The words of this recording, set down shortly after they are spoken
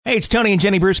Hey, it's Tony and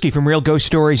Jenny Brewski from Real Ghost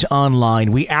Stories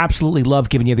Online. We absolutely love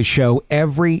giving you the show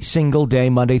every single day,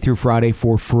 Monday through Friday,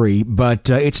 for free. But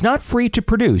it's not free to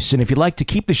produce. And if you'd like to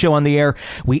keep the show on the air,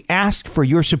 we ask for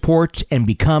your support and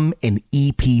become an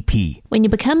EPP. When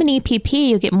you become an EPP,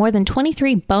 you get more than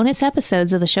 23 bonus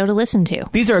episodes of the show to listen to.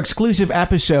 These are exclusive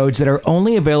episodes that are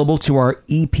only available to our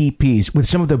EPPs with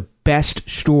some of the best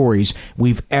stories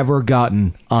we've ever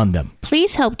gotten on them.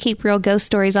 Please help keep Real Ghost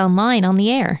Stories Online on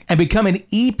the air. And become an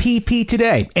EPP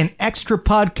today, an extra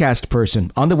podcast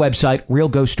person on the website,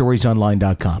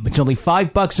 realghoststoriesonline.com. It's only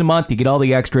 $5 a month. You get all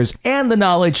the extras and the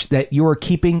knowledge that you are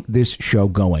keeping this show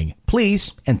going.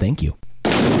 Please and thank you.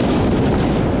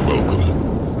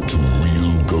 Welcome to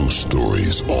Real Ghost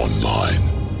Stories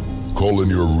Online. Call in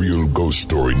your real ghost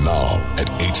story now at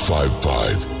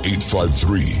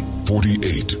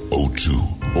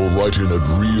 855-853-4802 or write in at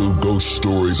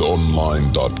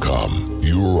realghoststoriesonline.com.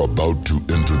 You are about to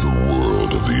enter the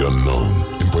world of the unknown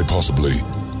and quite possibly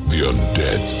the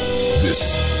undead.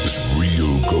 This is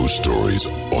Real Ghost Stories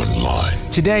Online.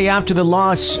 Today, after the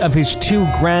loss of his two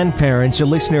grandparents, a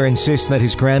listener insists that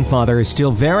his grandfather is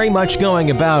still very much going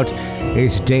about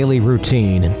his daily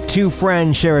routine. Two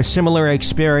friends share a similar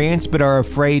experience but are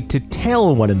afraid to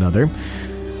tell one another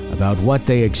about what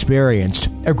they experienced.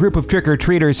 A group of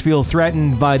trick-or-treaters feel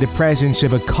threatened by the presence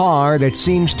of a car that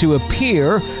seems to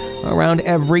appear around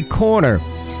every corner.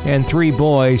 And three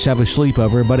boys have a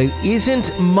sleepover, but it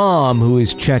isn't Mom who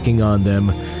is checking on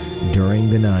them during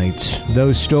the night.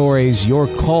 Those stories, your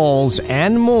calls,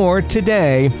 and more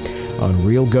today on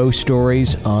Real Ghost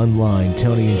Stories Online.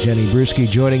 Tony and Jenny Brewski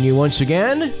joining you once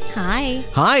again. Hi.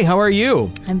 Hi, how are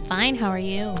you? I'm fine. How are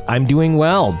you? I'm doing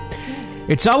well.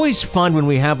 It's always fun when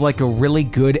we have like a really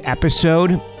good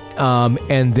episode,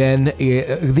 and then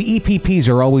the EPPs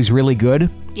are always really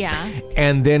good. Yeah.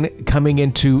 And then coming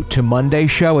into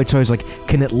Monday's show, it's always like,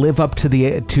 can it live up to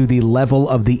the level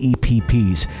of the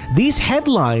EPPs? These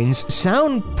headlines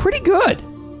sound pretty good.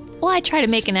 Well, I try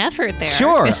to make an effort there.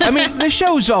 Sure. I mean, the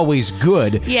show's always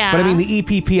good. Yeah. But I mean, the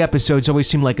EPP episodes always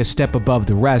seem like a step above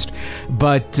the rest.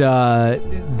 But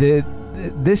that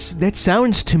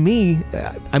sounds to me,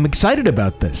 I'm excited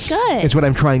about this. Good. Is what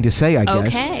I'm trying to say, I guess.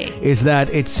 Okay. Is that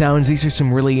these are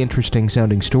some really interesting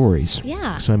sounding stories.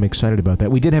 Yeah. So I'm excited about that.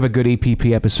 We did have a good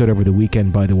EPP episode over the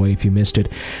weekend, by the way, if you missed it.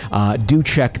 Do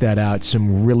check that out.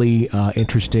 Some really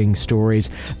interesting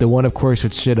stories. The one, of course,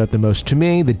 that stood out the most to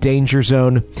me, the danger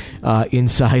zone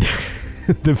inside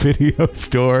the video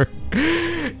store.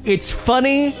 It's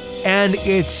funny and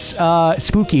it's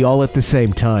spooky all at the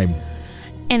same time.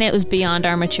 And it was beyond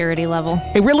our maturity level.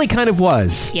 It really kind of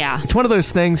was. Yeah. It's one of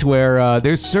those things where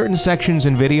there's certain sections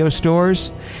in video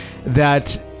stores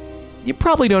that you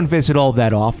probably don't visit all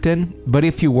that often, but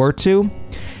if you were to,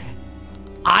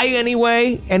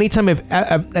 anytime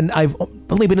I've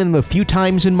only been in them a few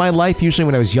times in my life, usually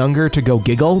when I was younger, to go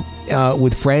giggle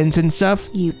with friends and stuff.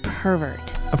 You pervert.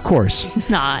 Of course.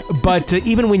 Not. But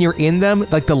even when you're in them,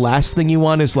 like the last thing you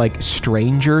want is like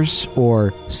strangers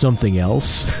or something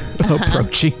else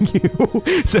approaching you.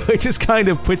 So it just kind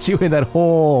of puts you in that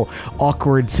whole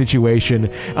awkward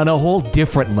situation on a whole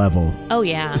different level. Oh,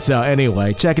 yeah. So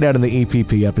anyway, check it out in the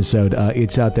EPP episode.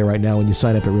 It's out there right now when you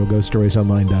sign up at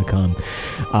realghoststoriesonline.com.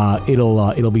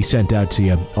 It'll be sent out to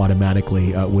you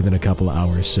automatically within a couple of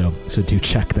hours. So do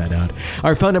check that out.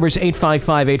 Our phone number is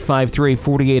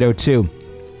 855-853-4802.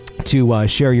 To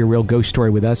share your real ghost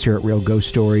story with us here at Real Ghost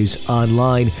Stories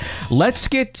Online. Let's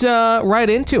get right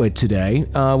into it today.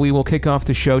 We will kick off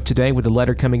the show today with a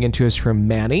letter coming into us from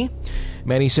Manny.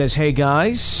 Manny says, hey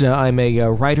guys, I'm a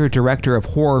writer-director of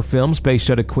horror films based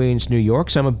out of Queens, New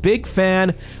York, so I'm a big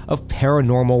fan of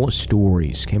paranormal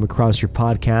stories. Came across your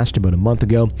podcast about a month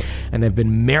ago, and I've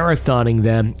been marathoning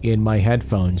them in my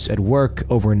headphones at work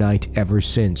overnight ever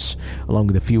since, along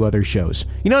with a few other shows.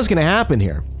 You know what's going to happen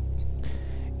here?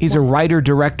 He's a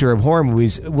writer-director of horror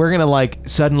movies. We're going to,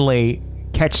 suddenly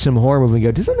catch some horror movie and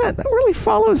go, doesn't that really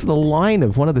follows the line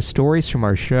of one of the stories from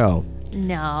our show?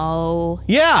 No.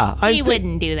 Yeah. He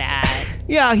wouldn't do that.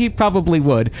 Yeah, he probably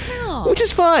would. No. Which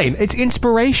is fine. It's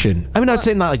inspiration. I'm not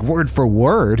saying not like word for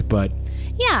word, but...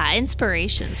 Yeah,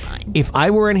 inspiration's fine. If I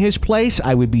were in his place,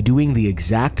 I would be doing the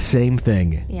exact same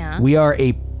thing. Yeah. We are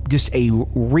just a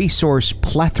resource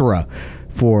plethora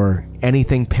for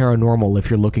anything paranormal if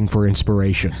you're looking for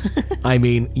inspiration. I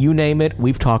mean, you name it,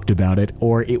 we've talked about it,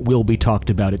 or it will be talked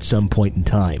about at some point in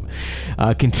time.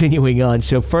 Continuing on,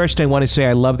 so first I want to say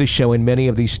I love the show, and many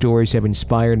of these stories have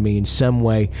inspired me in some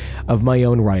way of my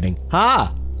own writing.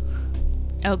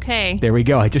 Okay. There we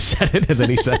go. I just said it, and then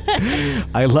he said,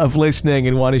 I love listening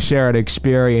and want to share an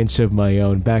experience of my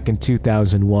own. Back in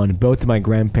 2001, both of my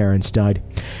grandparents died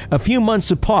a few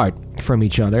months apart from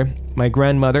each other. My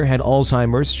grandmother had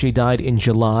Alzheimer's. She died in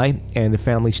July, and the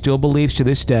family still believes to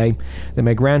this day that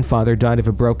my grandfather died of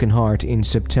a broken heart in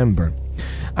September.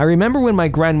 I remember when my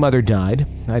grandmother died.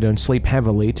 I don't sleep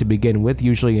heavily to begin with,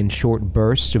 usually in short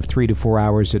bursts of 3 to 4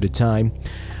 hours at a time.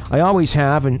 I always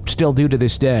have and still do to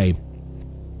this day.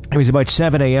 It was about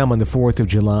 7 a.m. on the 4th of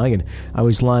July, and I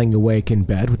was lying awake in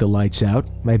bed with the lights out.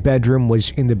 My bedroom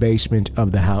was in the basement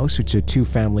of the house. It's a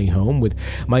two-family home with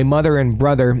my mother and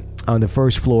brother on the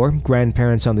first floor,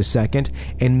 grandparents on the second,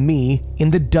 and me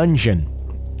in the dungeon,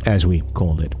 as we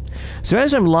called it. So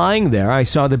as I'm lying there, I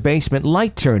saw the basement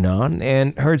light turn on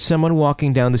and heard someone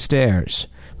walking down the stairs.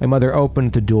 My mother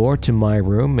opened the door to my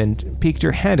room and peeked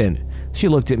her head in. She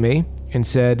looked at me and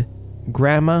said,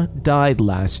 "Grandma died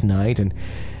last night," and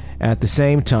at the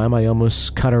same time, I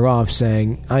almost cut her off,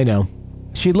 saying, "I know."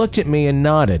 She looked at me and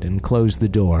nodded and closed the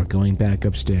door, going back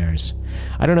upstairs.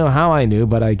 I don't know how I knew,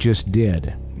 but I just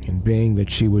did. And being that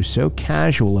she was so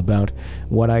casual about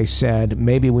what I said,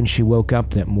 maybe when she woke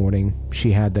up that morning,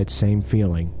 she had that same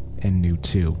feeling and knew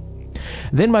too.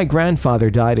 Then my grandfather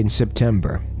died in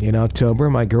September. In October,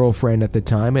 my girlfriend at the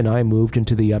time and I moved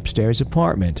into the upstairs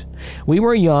apartment. We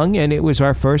were young, and it was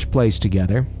our first place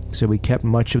together, so we kept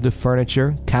much of the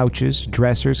furniture, couches,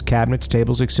 dressers, cabinets,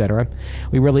 tables, etc.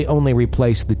 We really only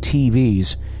replaced the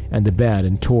TVs and the bed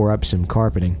and tore up some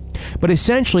carpeting. But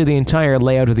essentially, the entire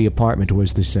layout of the apartment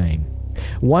was the same.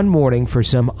 One morning, for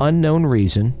some unknown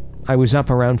reason, I was up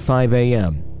around 5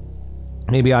 a.m.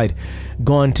 Maybe I'd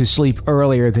gone to sleep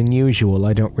earlier than usual,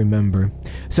 I don't remember.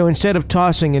 So instead of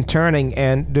tossing and turning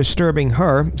and disturbing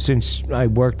her, since I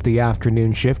worked the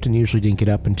afternoon shift and usually didn't get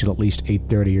up until at least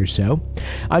 8:30 or so,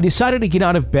 I decided to get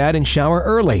out of bed and shower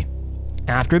early.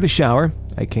 After the shower,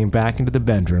 I came back into the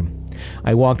bedroom.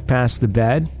 I walked past the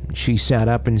bed. She sat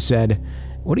up and said,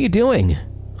 "What are you doing?"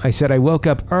 I said I woke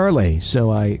up early,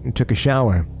 so I took a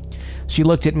shower. She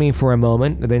looked at me for a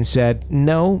moment and then said,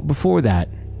 "No, before that.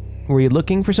 Were you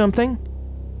looking for something?"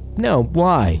 "No,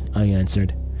 why?" I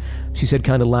answered. She said,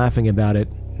 kind of laughing about it,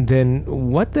 "Then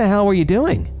what the hell were you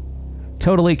doing?"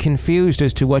 Totally confused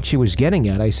as to what she was getting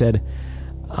at, I said,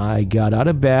 "I got out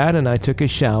of bed and I took a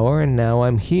shower and now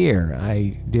I'm here.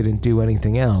 I didn't do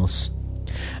anything else."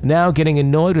 Now, getting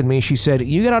annoyed with me, she said,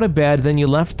 "You got out of bed, then you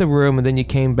left the room, and then you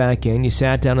came back in. You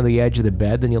sat down on the edge of the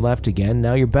bed, then you left again.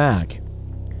 Now you're back."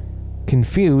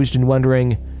 Confused and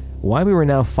wondering why we were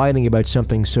now fighting about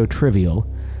something so trivial,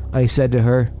 I said to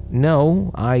her, "No,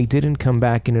 I didn't come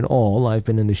back in at all. I've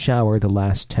been in the shower the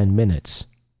last 10 minutes.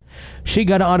 She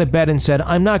got out of bed and said,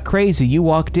 "I'm not crazy. You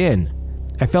walked in.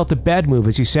 I felt the bed move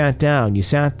as you sat down. You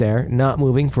sat there, not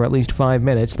moving for at least 5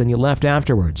 minutes, then you left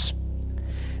afterwards."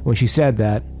 When she said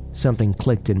that, something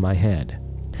clicked in my head.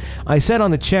 I sat on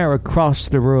the chair across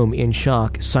the room in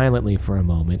shock, silently for a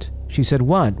moment. She said,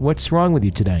 "What? What's wrong with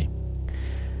you today?"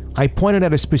 I pointed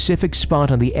at a specific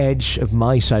spot on the edge of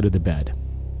my side of the bed.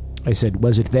 I said,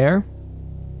 "Was it there?"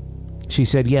 She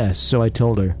said yes, so I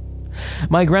told her.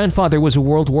 My grandfather was a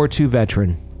World War II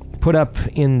veteran. Put up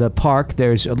in the park,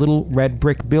 there's a little red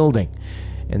brick building,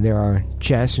 and there are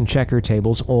chess and checker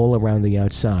tables all around the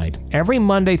outside. Every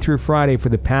Monday through Friday for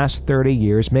the past 30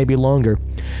 years, maybe longer,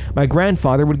 my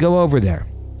grandfather would go over there.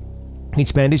 He'd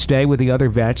spend his day with the other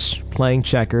vets, playing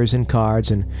checkers and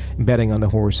cards and betting on the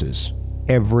horses.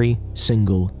 Every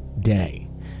single day.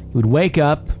 He would wake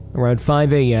up around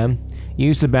 5 a.m.,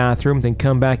 use the bathroom, then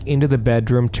come back into the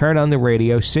bedroom, turn on the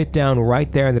radio, sit down right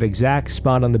there in that exact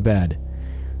spot on the bed.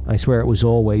 I swear it was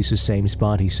always the same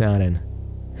spot he sat in.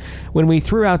 When we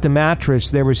threw out the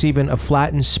mattress, there was even a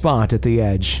flattened spot at the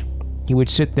edge. He would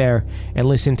sit there and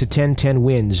listen to 1010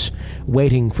 winds,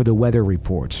 waiting for the weather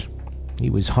report. He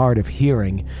was hard of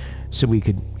hearing, so we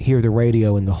could hear the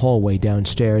radio in the hallway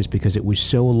downstairs because it was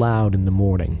so loud in the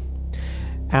morning.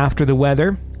 After the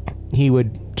weather, he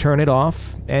would turn it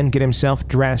off and get himself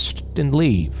dressed and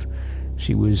leave.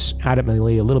 She was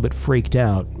adamantly a little bit freaked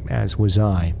out, as was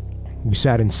I. We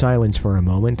sat in silence for a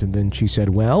moment, and then she said,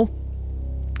 "Well,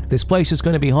 if this place is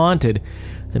going to be haunted,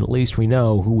 then at least we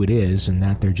know who it is and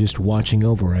that they're just watching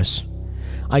over us."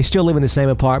 I still live in the same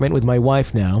apartment with my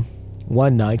wife now.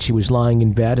 One night, she was lying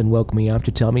in bed and woke me up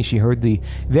to tell me she heard the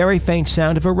very faint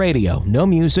sound of a radio. No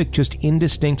music, just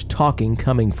indistinct talking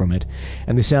coming from it,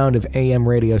 and the sound of AM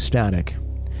radio static.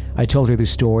 I told her the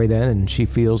story then, and she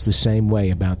feels the same way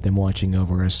about them watching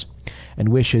over us, and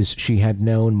wishes she had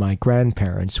known my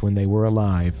grandparents when they were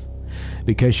alive,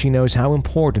 because she knows how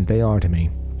important they are to me.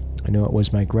 I know it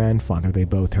was my grandfather they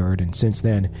both heard, and since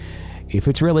then, If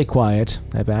it's really quiet,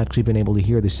 I've actually been able to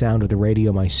hear the sound of the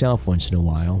radio myself once in a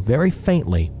while, very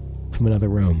faintly, from another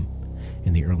room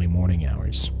in the early morning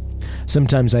hours.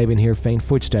 Sometimes I even hear faint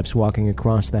footsteps walking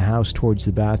across the house towards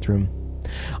the bathroom.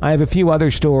 I have a few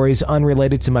other stories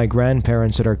unrelated to my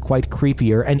grandparents that are quite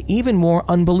creepier and even more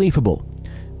unbelievable,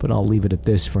 but I'll leave it at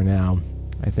this for now.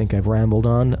 I think I've rambled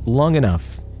on long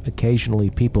enough.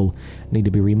 Occasionally, people need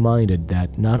to be reminded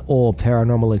that not all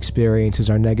paranormal experiences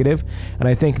are negative, and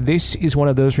I think this is one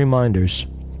of those reminders.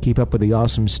 Keep up with the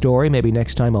awesome story. Maybe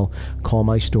next time I'll call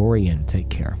my story in. Take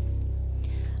care.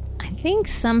 I think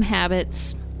some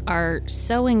habits are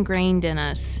so ingrained in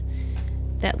us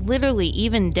that literally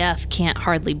even death can't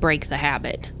hardly break the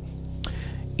habit.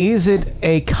 Is it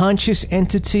a conscious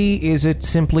entity? Is it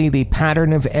simply the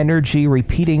pattern of energy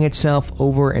repeating itself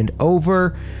over and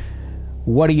over?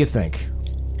 What do you think?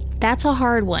 That's a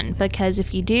hard one, because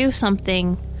if you do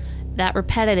something that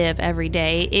repetitive every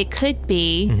day, it could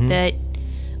be that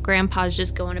Grandpa's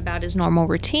just going about his normal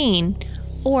routine,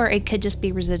 or it could just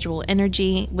be residual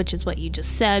energy, which is what you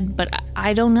just said, but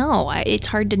I don't know. It's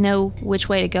hard to know which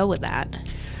way to go with that.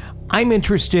 I'm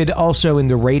interested also in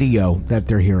the radio that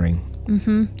they're hearing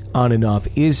on and off.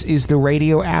 Is the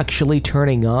radio actually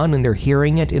turning on and they're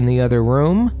hearing it in the other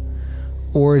room?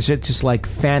 Or is it just like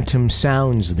phantom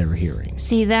sounds they're hearing?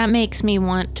 See, that makes me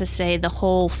want to say the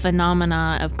whole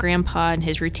phenomena of Grandpa and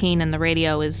his routine and the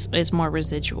radio is more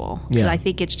residual. Yeah. I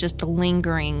think it's just a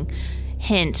lingering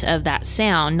hint of that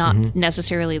sound, not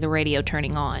necessarily the radio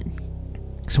turning on.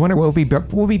 So I wonder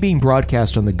what will be being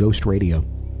broadcast on the ghost radio.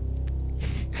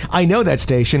 I know that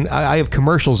station. I have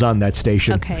commercials on that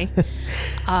station. Okay.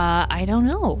 I don't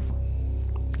know.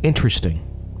 Interesting.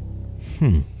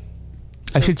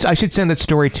 I should send that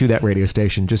story to that radio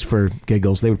station just for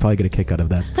giggles. They would probably get a kick out of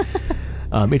that.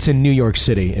 It's in New York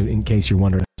City, in case you're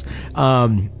wondering.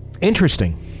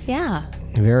 Interesting. Yeah.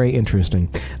 Very interesting.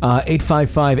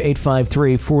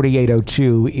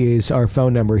 855-853-4802 is our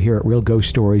phone number here at Real Ghost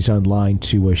Stories Online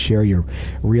to share your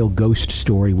real ghost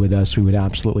story with us. We would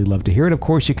absolutely love to hear it. Of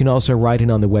course, you can also write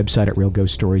in on the website at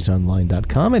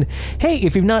realghoststoriesonline.com. And hey,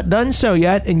 if you've not done so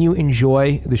yet and you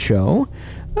enjoy the show,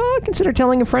 consider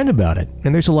telling a friend about it.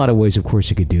 And there's a lot of ways, of course,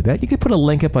 you could do that. You could put a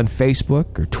link up on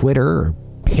Facebook or Twitter or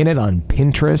pin it on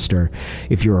Pinterest, or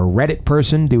if you're a Reddit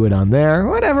person, do it on there.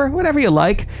 Whatever you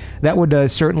like. That would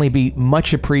certainly be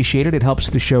much appreciated. It helps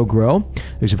the show grow.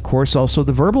 There's, of course, also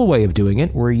the verbal way of doing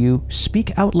it, where you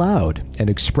speak out loud and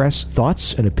express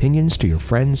thoughts and opinions to your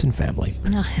friends and family.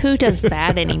 Now, who does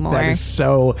that anymore? That is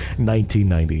so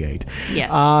 1998.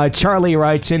 Yes. Charlie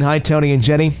writes in, "Hi, Tony and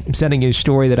Jenny. I'm sending you a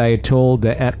story that I had told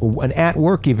at an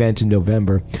at-work event in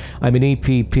November. I'm an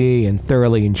EPP and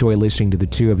thoroughly enjoy listening to the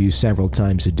two of you several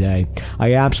times a day.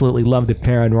 I absolutely love the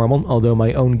paranormal, although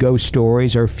my own ghost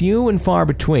stories are few and far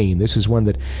between. This is one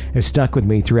that has stuck with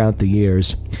me throughout the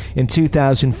years. In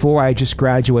 2004, I just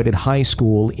graduated high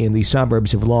school in the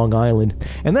suburbs of Long Island,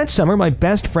 and that summer my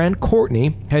best friend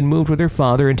Courtney had moved with her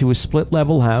father into a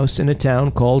split-level house in a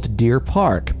town called Deer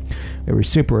Park. We were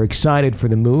super excited for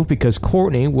the move because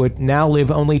Courtney would now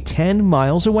live only 10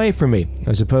 miles away from me,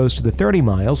 as opposed to the 30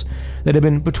 miles that had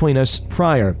been between us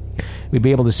prior. We'd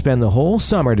be able to spend the whole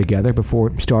summer together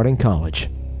before starting college.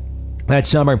 That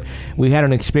summer, we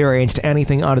hadn't experienced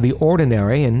anything out of the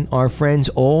ordinary, and our friends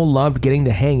all loved getting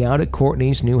to hang out at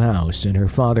Courtney's new house, and her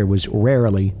father was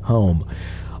rarely home.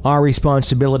 Our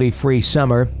responsibility-free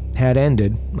summer had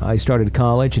ended. I started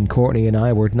college, and Courtney and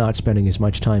I were not spending as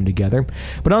much time together.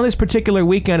 But on this particular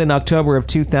weekend in October of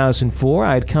 2004,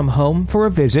 I had come home for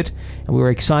a visit, and we were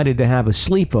excited to have a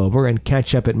sleepover and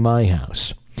catch up at my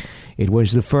house. It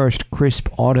was the first crisp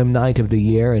autumn night of the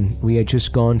year, and we had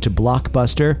just gone to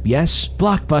Blockbuster. Yes,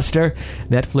 Blockbuster.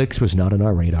 Netflix was not on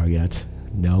our radar yet.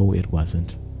 No, it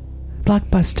wasn't.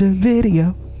 Blockbuster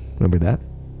Video. Remember that?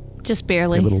 Just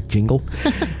barely. A little jingle.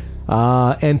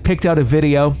 And picked out a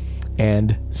video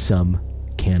and some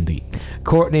candy.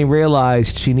 Courtney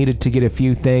realized she needed to get a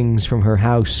few things from her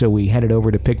house, so we headed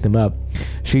over to pick them up.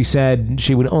 She said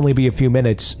she would only be a few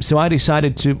minutes, so I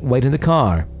decided to wait in the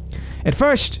car. At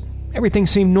first, everything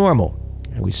seemed normal.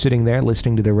 I was sitting there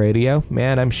listening to the radio.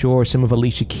 Man, I'm sure some of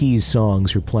Alicia Keys'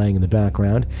 songs were playing in the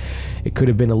background. It could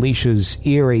have been Alicia's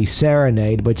eerie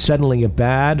serenade, but suddenly a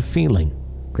bad feeling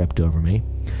crept over me.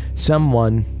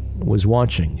 Someone was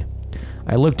watching.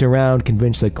 I looked around,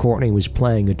 convinced that Courtney was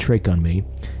playing a trick on me.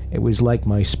 It was like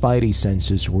my spidey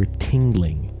senses were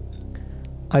tingling.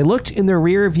 I looked in the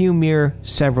rear-view mirror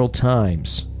several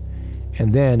times,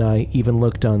 and then I even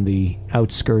looked on the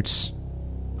outskirts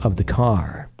of the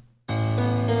car.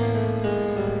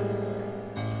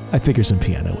 I figure some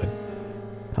piano would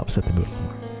help set the mood a little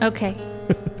more. Okay.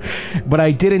 But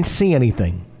I didn't see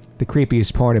anything. The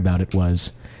creepiest part about it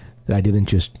was that I didn't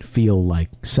just feel like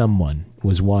someone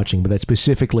was watching, but that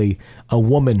specifically a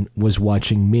woman was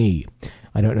watching me.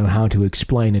 I don't know how to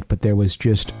explain it, but there was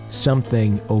just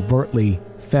something overtly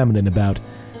feminine about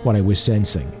what I was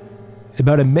sensing.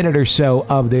 About a minute or so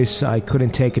of this, I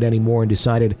couldn't take it anymore and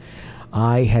decided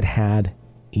I had had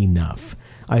enough.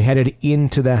 I headed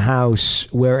into the house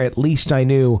where at least I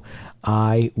knew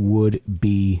I would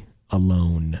be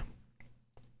alone.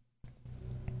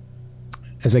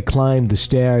 As I climbed the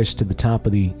stairs to the top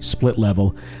of the split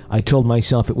level, I told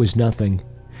myself it was nothing.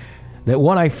 That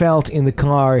what I felt in the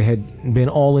car had been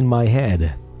all in my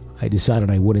head. I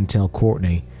decided I wouldn't tell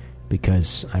Courtney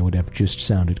because I would have just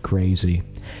sounded crazy.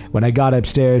 When I got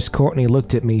upstairs, Courtney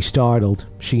looked at me startled.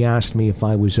 She asked me if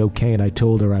I was okay and I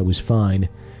told her I was fine.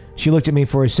 She looked at me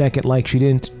for a second like she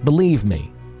didn't believe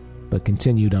me, but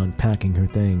continued on packing her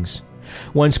things.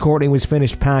 Once Courtney was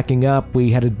finished packing up,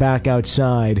 we headed back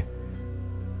outside.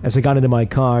 As I got into my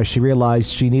car, she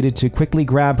realized she needed to quickly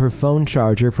grab her phone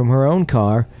charger from her own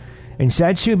car and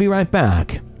said she would be right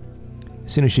back.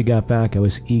 As soon as she got back, I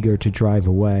was eager to drive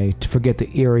away, to forget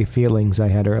the eerie feelings I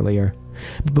had earlier.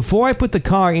 But before I put the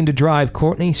car into drive,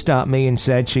 Courtney stopped me and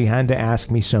said she had to ask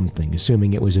me something,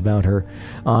 assuming it was about her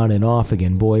on and off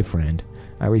again boyfriend.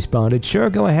 I responded, "Sure,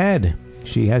 go ahead."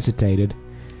 She hesitated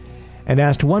and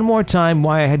asked one more time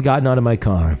why I had gotten out of my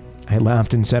car. I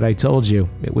laughed and said, "I told you,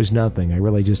 it was nothing. I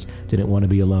really just didn't want to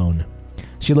be alone."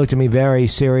 She looked at me very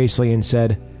seriously and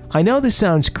said, "I know this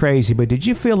sounds crazy, but did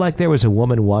you feel like there was a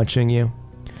woman watching you?"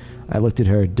 I looked at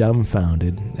her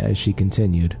dumbfounded as she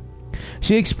continued.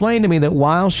 She explained to me that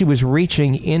while she was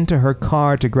reaching into her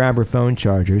car to grab her phone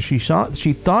charger, she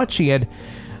thought she had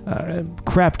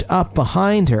crept up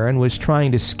behind her and was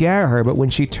trying to scare her, but when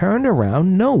she turned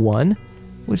around, no one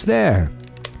was there.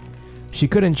 She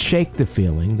couldn't shake the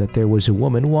feeling that there was a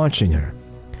woman watching her.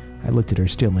 I looked at her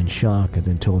still in shock and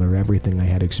then told her everything I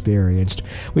had experienced.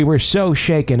 We were so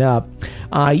shaken up,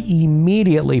 I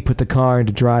immediately put the car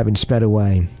into drive and sped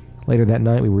away. Later that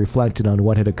night, we reflected on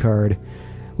what had occurred.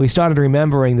 We started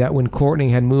remembering that when Courtney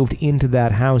had moved into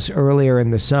that house earlier in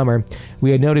the summer,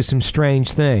 we had noticed some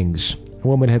strange things. A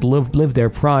woman had lived there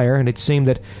prior, and it seemed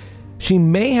that she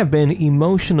may have been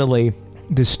emotionally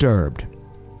disturbed.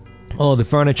 All the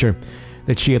furniture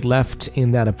that she had left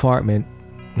in that apartment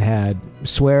had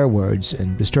swear words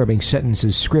and disturbing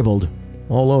sentences scribbled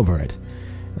all over it.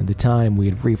 At the time, we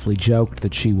had briefly joked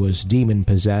that she was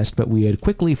demon-possessed, but we had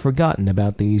quickly forgotten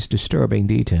about these disturbing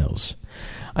details.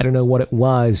 I don't know what it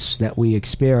was that we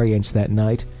experienced that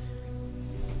night.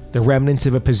 The remnants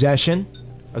of a possession,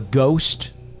 a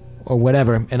ghost, or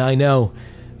whatever, and I know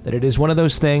that it is one of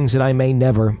those things that I may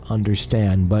never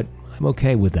understand, but I'm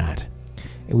okay with that.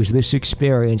 It was this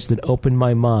experience that opened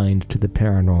my mind to the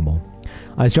paranormal.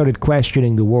 I started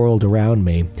questioning the world around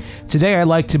me. Today I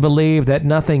like to believe that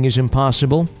nothing is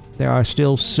impossible. There are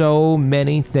still so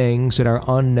many things that are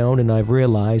unknown, and I've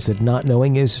realized that not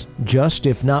knowing is just,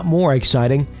 if not more,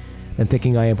 exciting than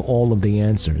thinking I have all of the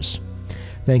answers.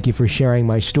 Thank you for sharing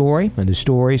my story and the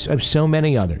stories of so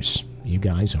many others. You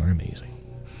guys are amazing.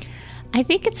 I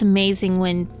think it's amazing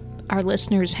when our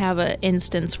listeners have an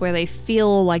instance where they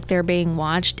feel like they're being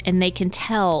watched and they can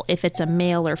tell if it's a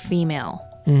male or female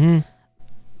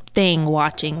thing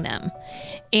watching them.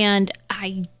 And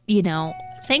I,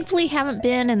 thankfully haven't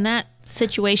been in that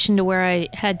situation to where I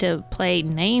had to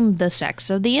name the sex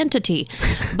of the entity.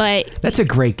 But that's a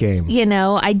great game. And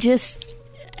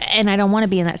I don't want to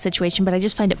be in that situation, but I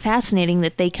just find it fascinating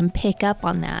that they can pick up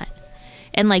on that.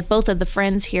 And like both of the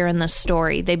friends here in the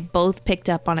story, they both picked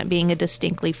up on it being a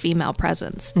distinctly female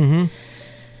presence. Mm-hmm.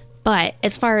 But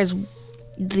as far as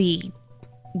the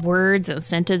words and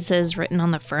sentences written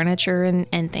on the furniture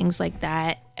and things like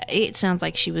that, it sounds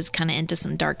like she was kind of into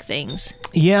some dark things.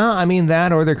 Yeah, I mean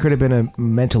that, or there could have been a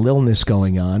mental illness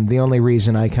going on. The only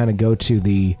reason I kind of go to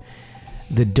the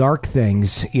dark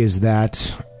things is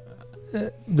that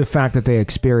the fact that they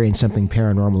experience something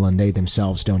paranormal and they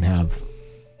themselves don't have,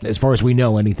 as far as we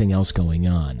know, anything else going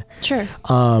on. Sure.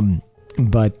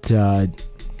 But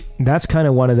that's kind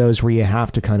of one of those where you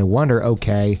have to kind of wonder,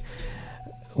 okay,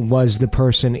 was the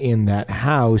person in that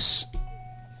house,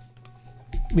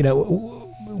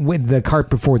 with the cart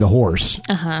before the horse?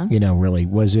 Uh-huh. Really,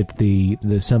 was it the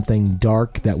something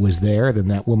dark that was there? Then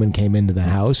that woman came into the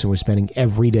house and was spending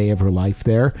every day of her life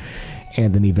there,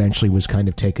 and then eventually was kind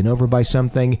of taken over by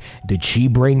something. Did she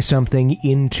bring something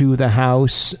into the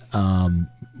house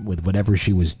with whatever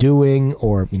she was doing,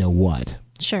 or what?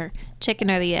 Sure.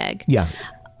 Chicken or the egg. Yeah.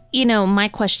 My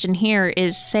question here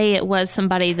is, say it was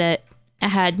somebody that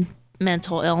had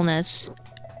mental illness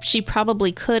she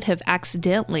probably could have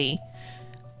accidentally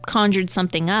conjured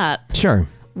something up. Sure.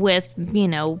 With,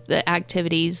 the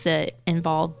activities that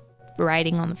involved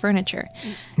writing on the furniture.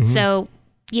 So,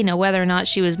 whether or not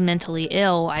she was mentally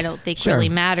ill, I don't think really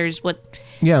matters.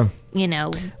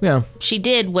 She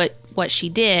did what she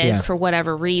did for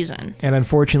whatever reason. And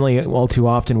unfortunately, all too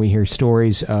often we hear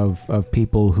stories of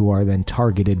people who are then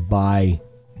targeted by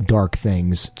dark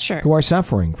things, who are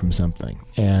suffering from something.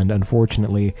 And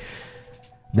unfortunately,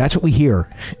 that's what we hear,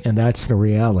 and that's the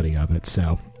reality of it.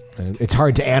 So it's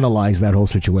hard to analyze that whole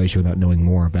situation without knowing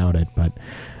more about it. But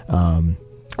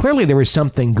clearly there was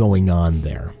something going on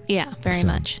there. Yeah, very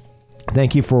much.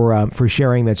 Thank you for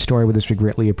sharing that story with us. We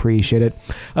greatly appreciate it.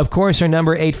 Of course, our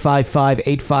number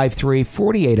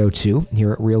 855-853-4802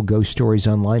 here at Real Ghost Stories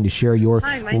Online to share your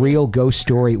real ghost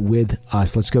story with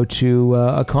us. Let's go to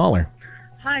a caller.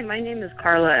 Hi, my name is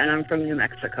Carla, and I'm from New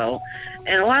Mexico.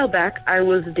 And a while back, I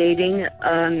was dating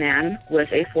a man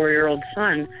with a 4-year-old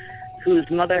son whose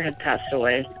mother had passed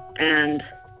away. And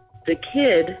the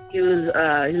kid, he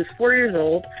was 4 years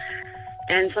old,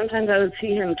 and sometimes I would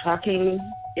see him talking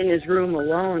in his room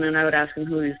alone, and I would ask him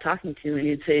who he was talking to, and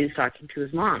he'd say he's talking to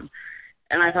his mom.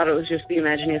 And I thought it was just the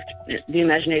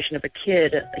imagination of a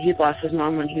kid. He'd lost his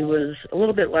mom when he was a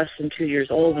little bit less than 2 years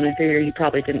old, and I figured he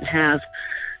probably didn't have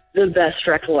the best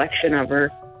recollection of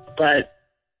her, but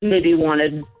maybe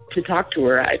wanted to talk to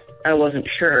her. I wasn't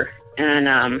sure. And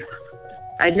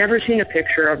I'd never seen a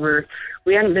picture of her.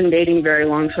 We hadn't been dating very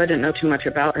long, so I didn't know too much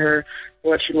about her,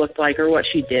 what she looked like, or what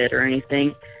she did, or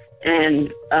anything.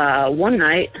 And one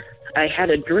night, I had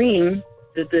a dream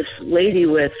that this lady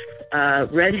with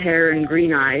red hair and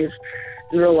green eyes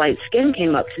and real light skin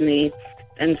came up to me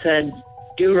and said,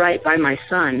 "Do right by my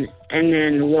son," and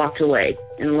then walked away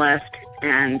and left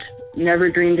and never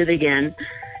dreamed it again.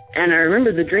 And I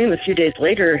remember the dream a few days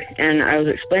later, and I was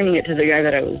explaining it to the guy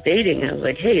that I was dating. I was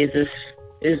like, "Hey, does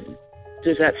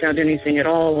that sound anything at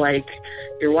all like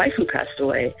your wife who passed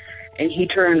away?" And he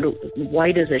turned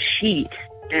white as a sheet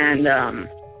and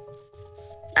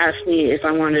asked me if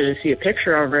I wanted to see a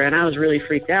picture of her, and I was really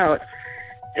freaked out.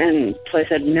 And so I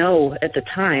said no at the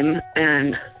time.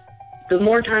 And the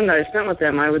more time that I spent with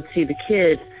them, I would see the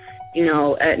kid,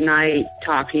 at night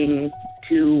talking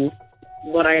to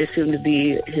what I assumed to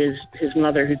be his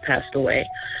mother who'd passed away.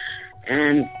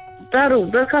 And about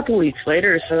a couple weeks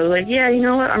later, so I was like, yeah, you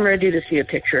know what, I'm ready to see a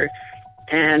picture.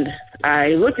 And I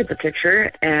looked at the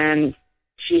picture, and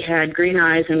she had green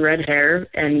eyes and red hair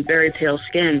and very pale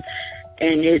skin.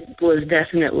 And it was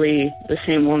definitely the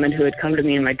same woman who had come to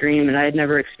me in my dream, and I had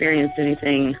never experienced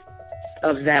anything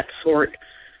of that sort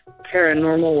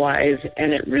paranormal-wise,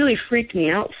 and it really freaked me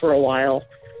out for a while.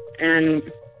 And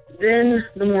then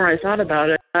the more I thought about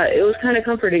it, it was kind of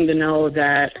comforting to know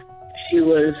that she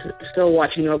was still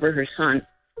watching over her son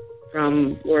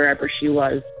from wherever she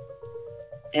was.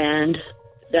 And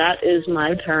that is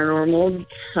my paranormal,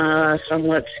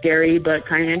 somewhat scary but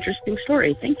kind of interesting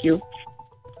story. Thank you.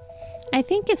 I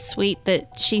think it's sweet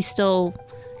that she still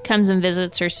comes and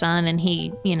visits her son, and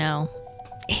he,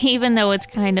 even though it's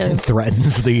kind of... And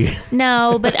threatens the...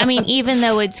 No, but I mean, even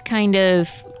though it's kind of,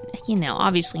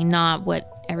 obviously not what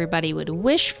everybody would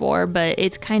wish for, but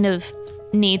it's kind of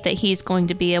neat that he's going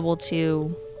to be able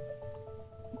to,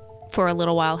 for a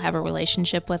little while, have a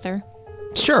relationship with her.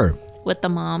 Sure. With the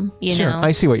mom, Sure,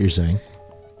 I see what you're saying.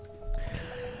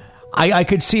 I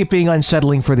could see it being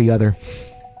unsettling for the other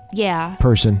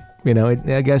person.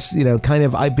 I guess, kind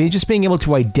of, just being able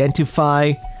to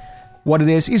identify what it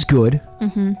is good,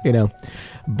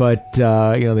 But,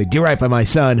 they do right by my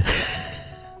son.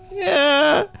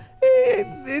 Yeah.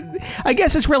 I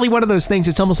guess it's really one of those things,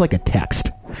 it's almost like a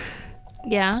text.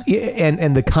 Yeah.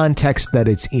 And the context that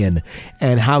it's in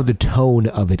and how the tone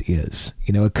of it is.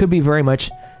 It could be very much,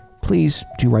 please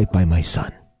do right by my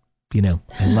son.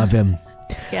 I love him.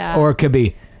 Yeah. Or it could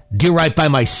be, do right by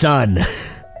my son.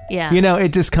 Yeah.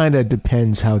 It just kind of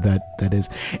depends how that is.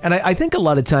 And I think a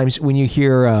lot of times when you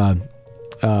hear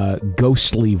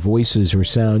ghostly voices or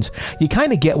sounds, you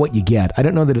kind of get what you get. I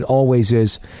don't know that it always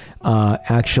is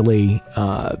actually,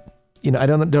 I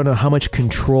don't know how much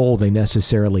control they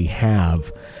necessarily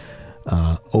have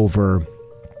over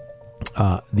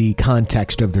the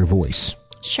context of their voice.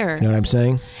 Sure. You know what I'm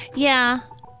saying? Yeah.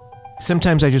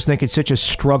 Sometimes I just think it's such a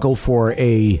struggle for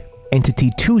a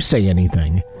entity to say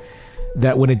anything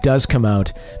that when it does come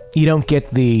out, you don't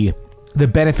get the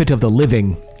benefit of the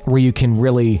living where you can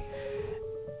really,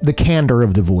 the candor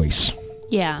of the voice.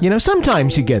 Yeah.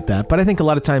 Sometimes you get that, but I think a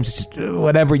lot of times it's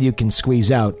whatever you can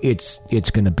squeeze out, it's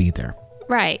going to be there.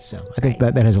 Right. So I think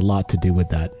that has a lot to do with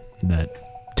that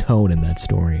tone in that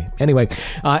story. Anyway,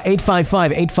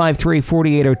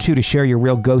 855-853-4802 to share your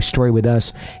real ghost story with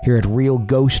us here at Real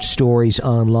Ghost Stories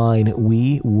Online.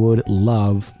 We would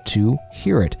love to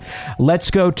hear it.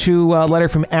 Let's go to a letter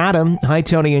from Adam. Hi,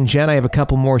 Tony and Jen. I have a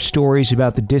couple more stories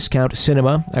about the discount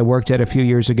cinema I worked at a few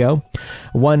years ago.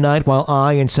 One night, while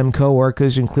I and some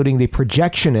coworkers, including the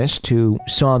projectionist who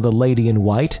saw The Lady in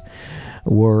White,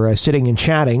 were sitting and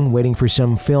chatting, waiting for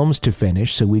some films to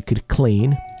finish so we could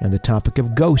clean, and the topic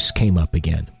of ghosts came up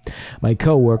again. My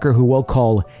coworker, who we'll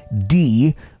call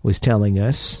D, was telling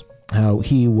us how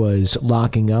he was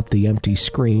locking up the empty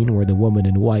screen where the woman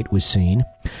in white was seen.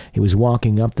 He was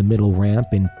walking up the middle ramp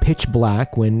in pitch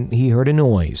black when he heard a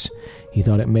noise. He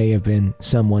thought it may have been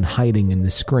someone hiding in the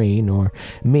screen or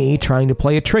me trying to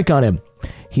play a trick on him.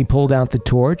 He pulled out the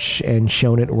torch and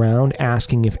shone it around,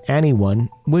 asking if anyone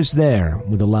was there,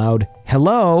 with a loud,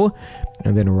 "Hello!"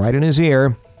 And then right in his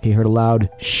ear, he heard a loud,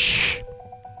 "Shh!"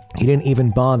 He didn't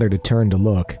even bother to turn to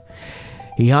look.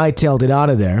 He hightailed it out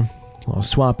of there. While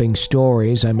swapping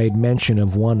stories, I made mention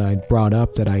of one I'd brought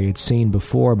up that I had seen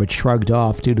before but shrugged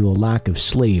off due to a lack of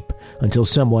sleep, until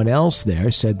someone else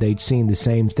there said they'd seen the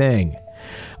same thing.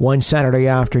 One Saturday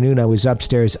afternoon, I was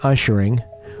upstairs ushering.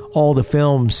 All the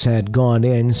films had gone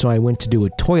in, so I went to do a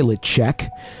toilet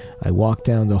check. I walked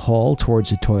down the hall towards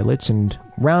the toilets and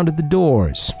rounded the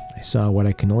doors. I saw what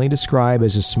I can only describe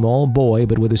as a small boy,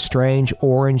 but with a strange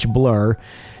orange blur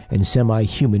and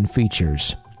semi-human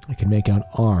features. I could make out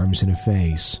arms and a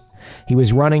face. He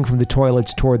was running from the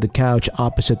toilets toward the couch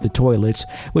opposite the toilets,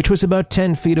 which was about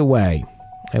 10 feet away.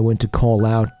 I went to call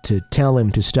out to tell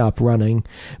him to stop running,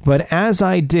 but as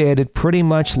I did, it pretty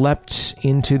much leapt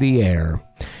into the air,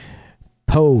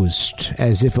 posed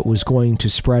as if it was going to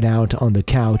spread out on the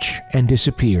couch, and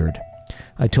disappeared.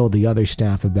 I told the other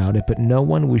staff about it, but no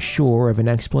one was sure of an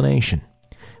explanation.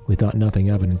 We thought nothing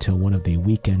of it until one of the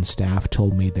weekend staff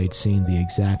told me they'd seen the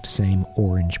exact same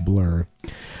orange blur.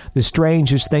 The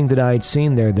strangest thing that I'd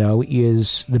seen there, though,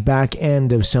 is the back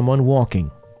end of someone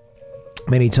walking.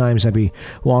 Many times I'd be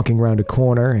walking around a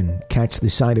corner and catch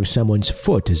the side of someone's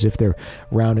foot as if they're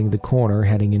rounding the corner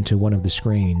heading into one of the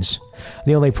screens.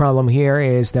 The only problem here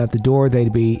is that the door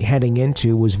they'd be heading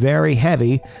into was very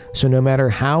heavy, so no matter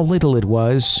how little it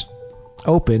was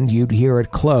opened, you'd hear it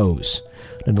close.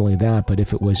 Not only that, but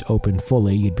if it was open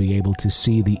fully, you'd be able to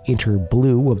see the inner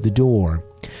blue of the door.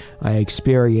 I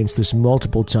experienced this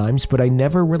multiple times, but I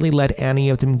never really let any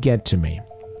of them get to me.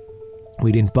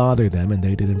 We didn't bother them, and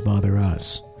they didn't bother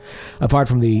us. Apart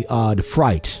from the odd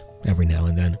fright every now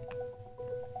and then.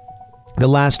 The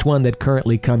last one that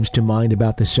currently comes to mind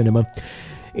about the cinema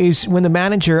is when the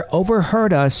manager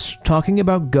overheard us talking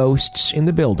about ghosts in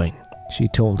the building. She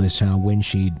told us how when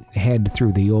she'd head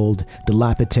through the old,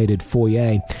 dilapidated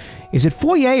foyer... Is it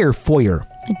foyer or foyer?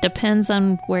 It depends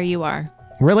on where you are.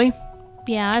 Really?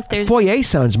 Yeah, if there's... Foyer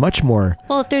sounds much more...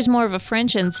 Well, if there's more of a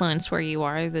French influence where you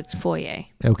are, that's foyer.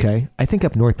 Okay. I think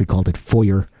up north we called it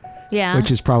foyer. Yeah.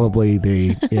 Which is probably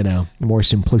the, more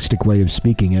simplistic way of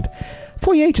speaking it.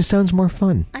 Foyer just sounds more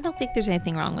fun. I don't think there's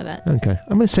anything wrong with that. Okay.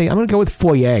 I'm going to go with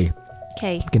foyer.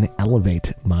 Okay. I'm going to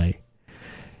elevate my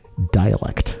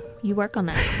dialect. You work on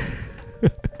that.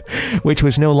 Which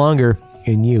was no longer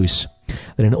in use.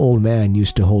 That an old man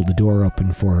used to hold the door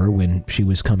open for her when she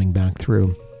was coming back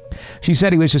through. She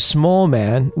said he was a small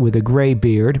man with a gray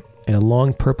beard and a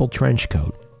long purple trench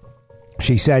coat.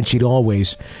 She said she'd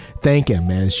always thank him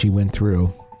as she went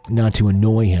through, not to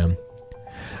annoy him.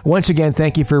 Once again,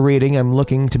 thank you for reading. I'm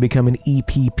looking to become an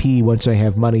EPP once I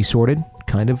have money sorted.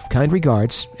 Kind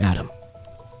regards, Adam.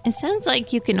 It sounds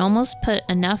like you can almost put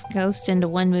enough ghosts into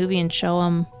one movie and show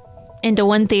them into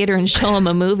one theater and show them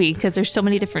a movie because there's so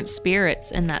many different spirits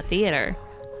in that theater.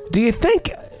 Do you think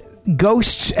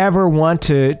ghosts ever want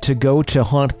to go to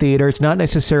haunt theaters? Not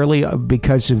necessarily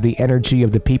because of the energy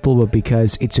of the people, but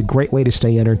because it's a great way to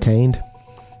stay entertained.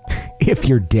 If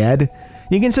you're dead,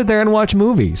 you can sit there and watch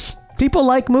movies. People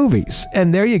like movies.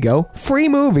 And there you go. Free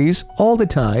movies all the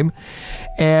time.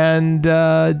 And,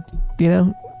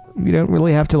 you don't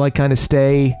really have to kind of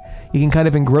stay. You can kind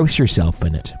of engross yourself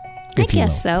in it. I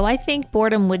guess so. I think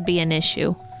boredom would be an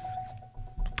issue.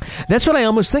 That's what I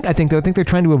almost think. I think they're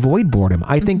trying to avoid boredom.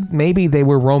 I think maybe they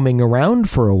were roaming around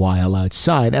for a while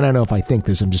outside. And I don't know if I think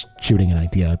this. I'm just shooting an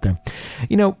idea out there.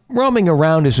 Roaming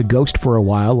around as a ghost for a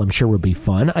while, I'm sure would be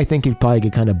fun. I think it'd probably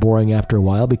get kind of boring after a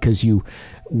while because you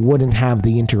wouldn't have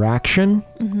the interaction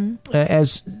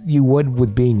as you would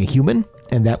with being a human.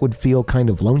 And that would feel kind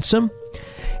of lonesome.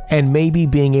 And maybe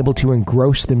being able to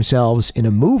engross themselves in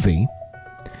a movie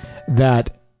that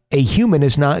a human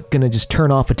is not going to just turn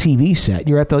off a TV set.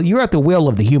 You're at the will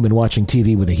of the human watching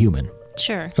TV with a human.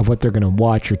 Sure. of what they're going to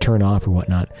watch or turn off or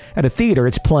whatnot. At a theater,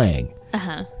 it's playing.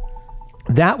 Uh-huh.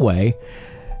 That way,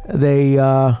 they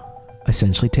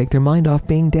essentially take their mind off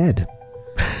being dead.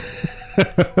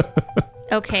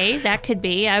 Okay, that could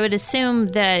be. I would assume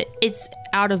that it's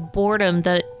out of boredom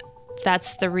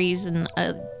that's the reason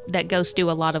that ghosts do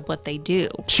a lot of what they do.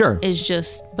 Sure. Is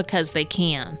just because they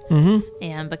can.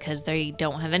 And because they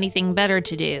don't have anything better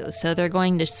to do. So they're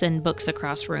going to send books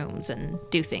across rooms and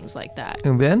do things like that.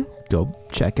 And then go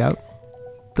check out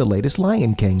the latest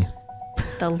Lion King.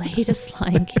 The latest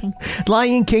Lion King.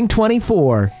 Lion King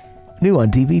 24. New on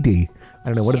DVD. I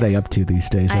don't know. What are they up to these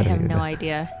days? I don't have even no know.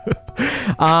 idea.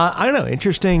 I don't know.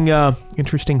 Interesting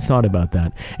thought about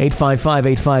that.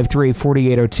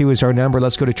 855-853-4802 is our number.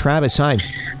 Let's go to Travis. Hi.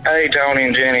 Hey, Tony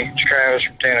and Jenny. It's Travis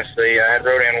from Tennessee. I had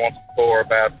wrote in once before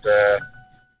about the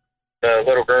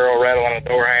little girl rattling the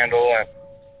door handle and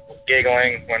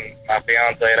giggling when my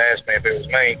fiance had asked me if it was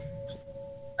me.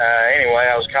 Anyway,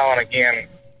 I was calling again.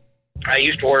 I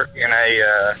used to work in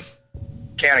a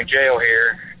county jail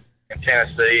here in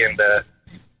Tennessee, and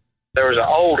there was an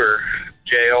older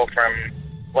jail from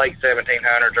late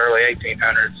 1700s, early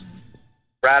 1800s,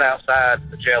 right outside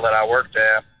the jail that I worked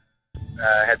at.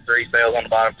 Had 3 cells on the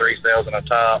bottom, 3 cells on the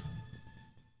top.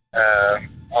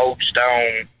 Old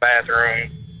stone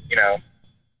bathroom, you know.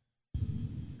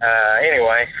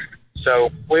 Anyway,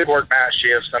 so we'd work night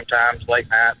shifts sometimes, late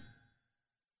night.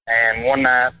 And one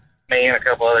night, me and a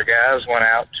couple other guys went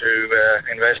out to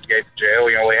investigate the jail.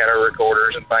 You know, we had our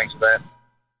recorders and things of that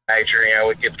nature. You know,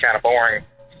 it gets kind of boring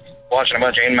watching a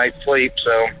bunch of inmates sleep,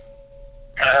 so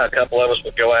a couple of us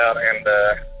would go out and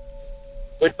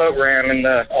we'd poke around in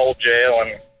the old jail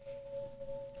and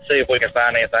see if we could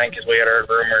find anything, because we had heard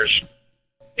rumors,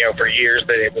 you know, for years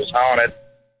that it was haunted.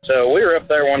 So we were up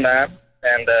there one night,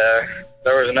 and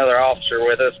there was another officer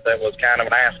with us that was kind of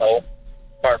an asshole,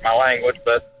 pardon my language,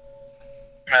 but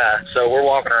so we're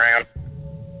walking around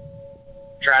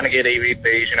trying to get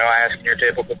EVPs, you know, asking your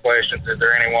typical questions. Is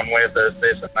there anyone with us,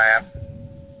 this and that?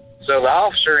 So the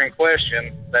officer in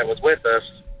question that was with us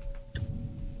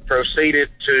proceeded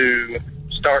to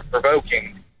start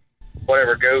provoking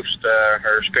whatever ghost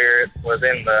or spirit was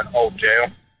in the old jail.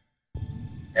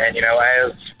 And, you know,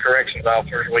 as corrections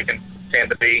officers, we can tend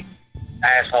to be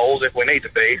assholes if we need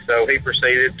to be. So he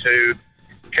proceeded to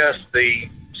cuss the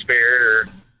spirit or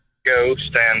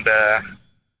ghost and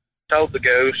told the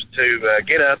ghost to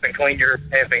get up and clean your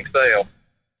effing cell.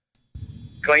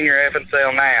 Clean your effing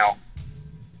cell now.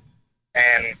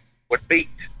 And would beat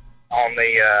on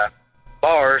the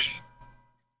bars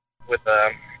with,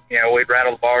 you know, we'd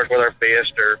rattle the bars with our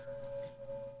fist or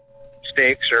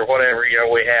sticks or whatever, you know,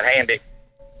 we had handy.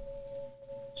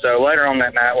 So later on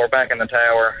that night, we're back in the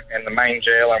tower in the main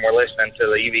jail, and we're listening to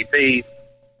the EVP.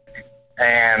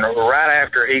 And right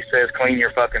after he says, clean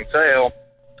your fucking cell,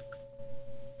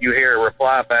 you hear a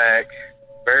reply back,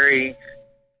 very,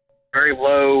 very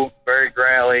low, very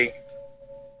growly,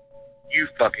 you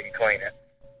fucking clean it.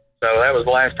 So that was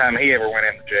the last time he ever went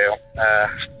into jail.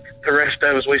 The rest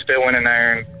of us, we still went in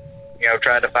there and, you know,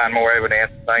 tried to find more evidence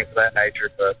and things of that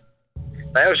nature. But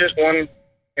that was just one,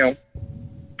 you know,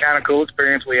 kind of cool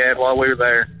experience we had while we were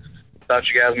there. Thought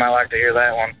you guys might like to hear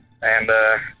that one. And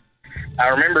I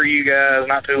remember you guys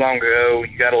not too long ago,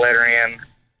 you got a letter in,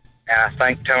 and I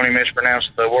think Tony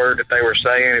mispronounced the word that they were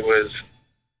saying. It was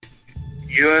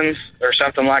Ewans or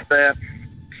something like that.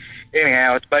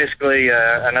 Anyhow, it's basically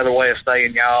another way of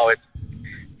saying y'all. It's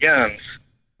Yuns.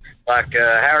 Like,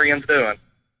 how are Yuns doing?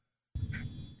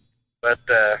 But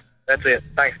that's it.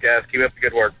 Thanks, guys. Keep up the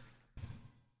good work.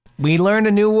 We learned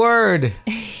a new word.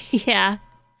 Yeah.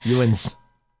 Ewans.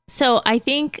 So I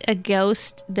think a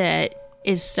ghost that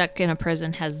is stuck in a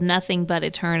prison has nothing but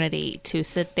eternity to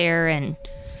sit there and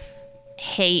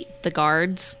hate the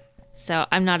guards. So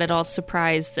I'm not at all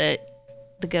surprised that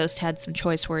the ghost had some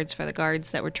choice words for the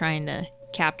guards that were trying to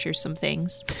capture some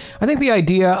things. I think the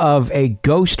idea of a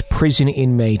ghost prison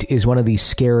inmate is one of these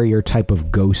scarier type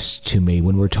of ghosts to me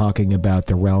when we're talking about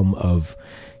the realm of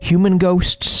human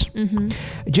ghosts. Mm-hmm.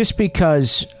 Just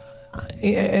because,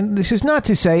 and this is not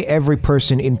to say every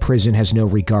person in prison has no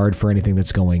regard for anything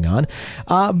that's going on,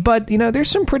 but, you know,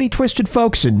 there's some pretty twisted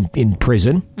folks in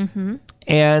prison. Mm-hmm.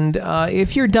 And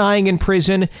if you're dying in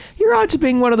prison, your odds of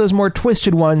being one of those more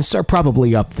twisted ones are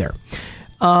probably up there.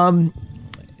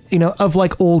 You know, of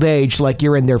like old age, like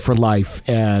you're in there for life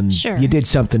and sure, you did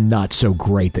something not so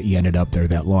great that you ended up there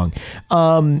that long.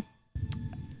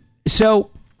 So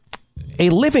a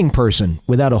living person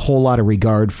without a whole lot of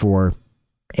regard for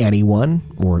anyone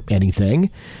or anything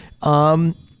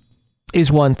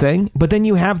is one thing. But then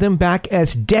you have them back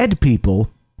as dead people.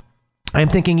 I'm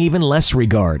thinking even less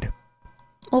regard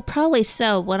Well, probably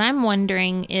so. What I'm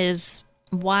wondering is,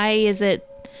 why is it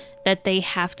that they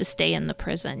have to stay in the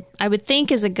prison? I would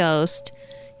think as a ghost,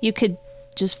 you could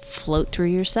just float through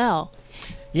your cell.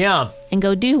 Yeah. And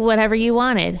go do whatever you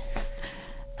wanted.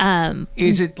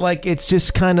 Is it like it's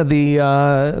just kind of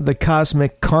the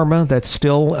cosmic karma that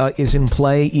still is in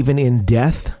play even in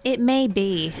death? It may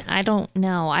be. I don't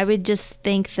know. I would just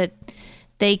think that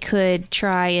they could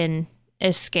try and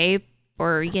escape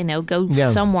or, go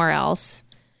somewhere else.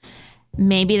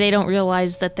 Maybe they don't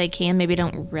realize that they can. Maybe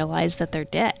don't realize that they're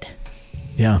dead.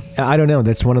 Yeah. I don't know.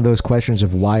 That's one of those questions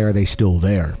of why are they still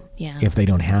there if they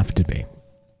don't have to be.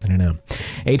 I don't know.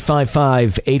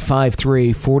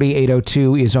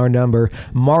 855-853-4802 is our number.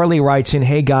 Marley writes in,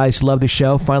 "Hey guys, love the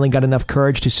show. Finally got enough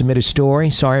courage to submit a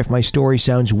story. Sorry if my story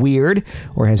sounds weird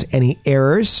or has any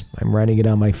errors. I'm writing it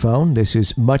on my phone. This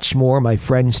is much more my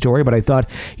friend's story, but I thought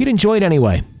you'd enjoy it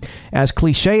anyway. As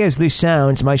cliche as this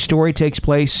sounds, my story takes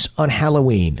place on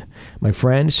Halloween. My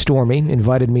friend, Stormy,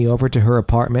 invited me over to her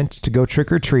apartment to go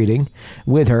trick-or-treating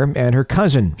with her and her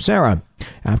cousin, Sarah.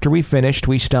 After we finished,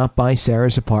 we stopped by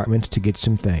Sarah's apartment to get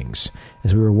some things.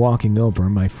 As we were walking over,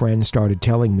 my friend started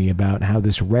telling me about how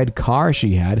this red car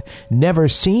she had never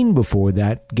seen before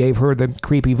that gave her the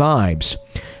creepy vibes.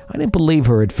 I didn't believe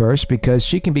her at first because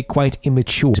she can be quite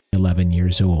immature, 11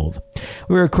 years old.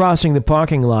 We were crossing the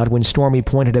parking lot when Stormy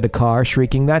pointed at a car,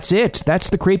 shrieking, 'That's it! That's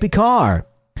the creepy car!'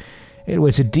 It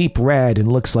was a deep red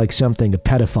and looks like something a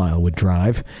pedophile would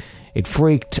drive. It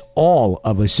freaked all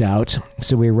of us out,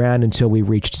 so we ran until we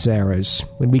reached Sarah's.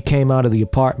 When we came out of the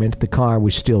apartment, the car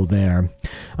was still there.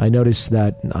 I noticed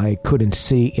that I couldn't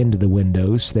see into the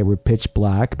windows. They were pitch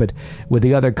black, but with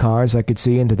the other cars, I could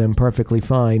see into them perfectly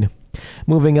fine.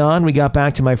 Moving on, we got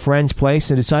back to my friend's place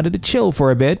and decided to chill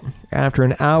for a bit. After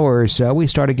an hour or so, we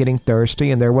started getting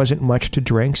thirsty, and there wasn't much to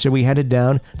drink, so we headed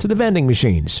down to the vending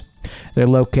machines. They're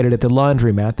located at the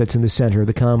laundromat that's in the center of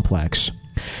the complex.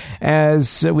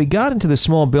 As we got into the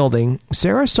small building,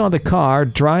 Sarah saw the car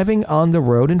driving on the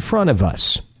road in front of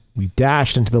us. We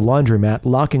dashed into the laundromat,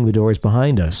 locking the doors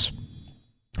behind us.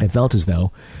 I felt as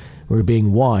though we were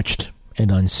being watched and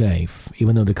unsafe,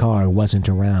 even though the car wasn't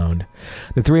around.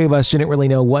 The three of us didn't really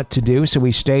know what to do, so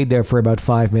we stayed there for about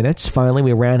 5 minutes. Finally,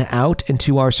 we ran out, and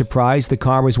to our surprise, the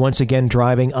car was once again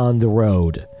driving on the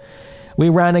road. We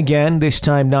ran again, this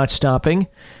time not stopping,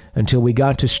 until we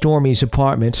got to Stormy's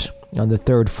apartment on the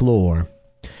 3rd floor.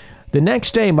 The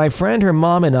next day, my friend, her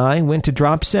mom, and I went to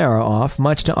drop Sarah off.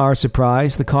 Much to our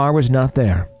surprise, the car was not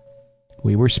there.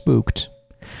 We were spooked.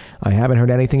 I haven't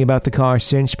heard anything about the car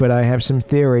since, but I have some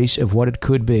theories of what it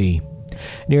could be.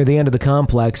 Near the end of the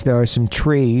complex, there are some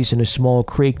trees and a small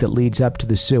creek that leads up to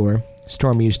the sewer.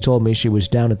 Stormy has told me she was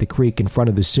down at the creek in front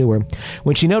of the sewer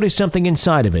when she noticed something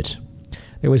inside of it.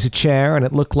 There was a chair, and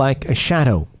it looked like a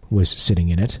shadow was sitting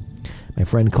in it. My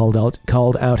friend called out,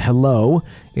 "Hello,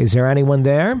 is there anyone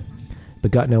there?"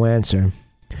 But got no answer.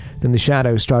 Then the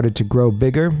shadow started to grow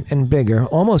bigger and bigger,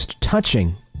 almost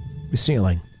touching the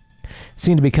ceiling. It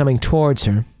seemed to be coming towards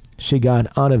her. She got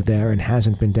out of there and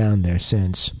hasn't been down there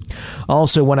since.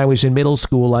 Also, when I was in middle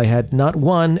school, I had not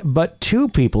one, but 2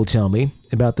 people tell me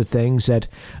about the things that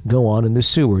go on in the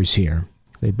sewers here.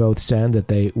 They both said that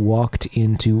they walked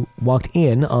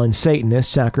in on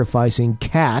Satanists sacrificing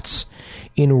cats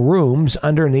in rooms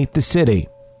underneath the city.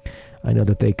 I know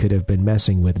that they could have been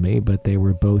messing with me, but they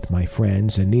were both my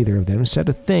friends, and neither of them said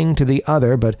a thing to the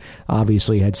other, but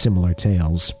obviously had similar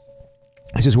tales.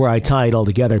 This is where I tie it all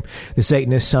together. The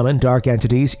Satanists summon dark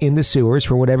entities in the sewers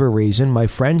for whatever reason. My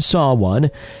friend saw one,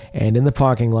 and in the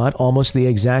parking lot, almost the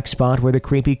exact spot where the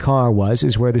creepy car was,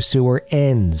 is where the sewer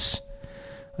ends.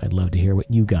 I'd love to hear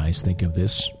what you guys think of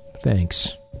this.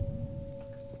 Thanks.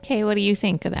 Okay, what do you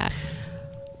think of that?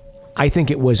 I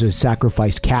think it was a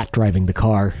sacrificed cat driving the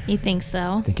car. You think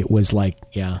so? I think it was like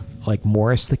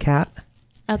Morris the cat.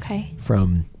 Okay.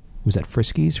 From, was that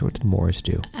Friskies, or what did Morris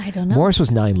do? I don't know. Morris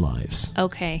was 9 Lives.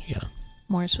 Okay. Yeah.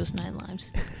 Morris was 9 Lives.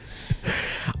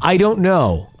 I don't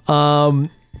know.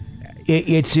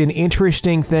 It's an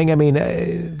interesting thing. I mean,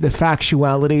 the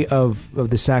factuality of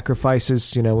the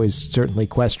sacrifices, is certainly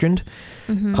questioned.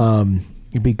 Mm-hmm.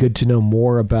 It'd be good to know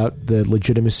more about the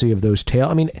legitimacy of those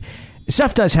tales. I mean,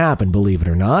 stuff does happen, believe it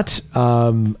or not.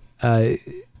 And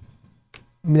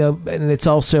it's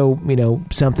also,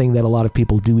 something that a lot of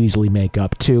people do easily make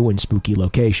up too in spooky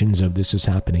locations of this is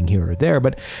happening here or there.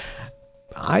 But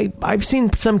I've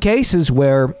seen some cases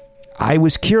where I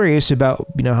was curious about,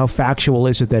 how factual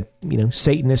is it that,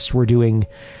 Satanists were doing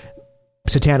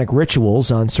satanic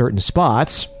rituals on certain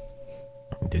spots.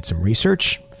 Did some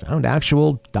research, found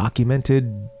actual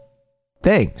documented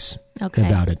things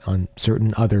about it on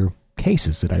certain other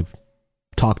cases that I've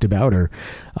talked about or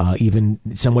even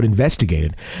somewhat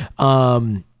investigated.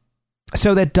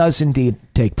 So that does indeed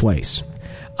take place.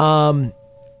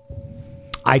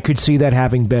 I could see that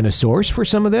having been a source for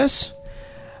some of this.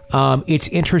 It's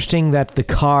interesting that the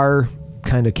car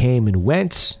kind of came and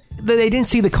went. They didn't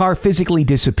see the car physically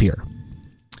disappear.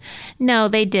 No,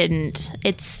 they didn't.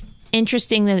 It's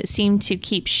interesting that it seemed to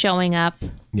keep showing up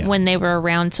when they were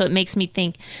around. So it makes me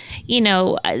think,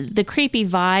 the creepy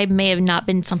vibe may have not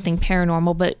been something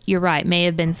paranormal, but you're right. May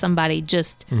have been somebody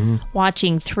just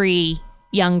watching 3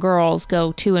 young girls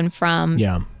go to and from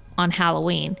on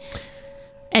Halloween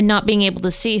and not being able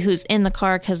to see who's in the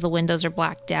car because the windows are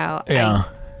blacked out. Yeah.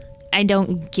 I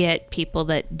don't get people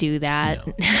that do that.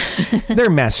 No. They're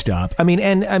messed up. I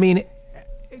mean,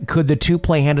 could the two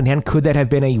play hand in hand? Could that have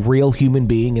been a real human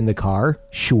being in the car?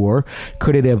 Sure.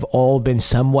 Could it have all been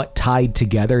somewhat tied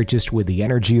together just with the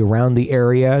energy around the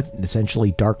area,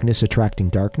 essentially darkness attracting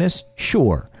darkness?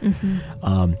 Sure.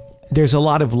 There's a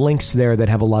lot of links there that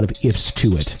have a lot of ifs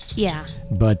to it. Yeah.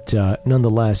 But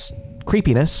nonetheless,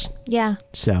 creepiness. Yeah.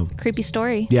 So creepy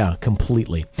story. Yeah,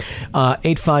 completely.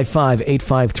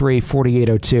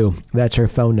 855-853-4802. That's our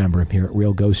phone number here at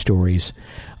Real Ghost Stories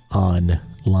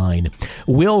Online.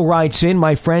 Will writes in,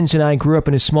 my friends and I grew up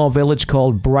in a small village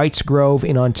called Brights Grove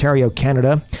in Ontario,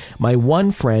 Canada. My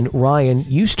one friend, Ryan,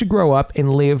 used to grow up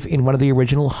and live in one of the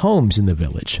original homes in the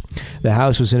village. The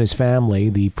house was in his family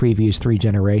the previous 3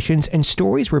 generations, and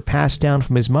stories were passed down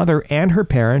from his mother and her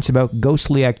parents about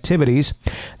ghostly activities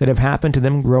that have happened to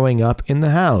them growing up in the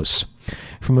house.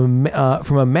 From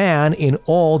a man in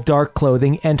all dark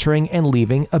clothing entering and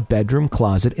leaving a bedroom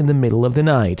closet in the middle of the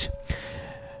night,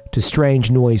 to strange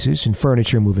noises and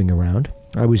furniture moving around.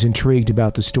 I was intrigued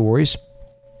about the stories.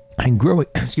 And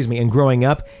growing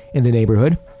up in the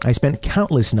neighborhood, I spent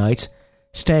countless nights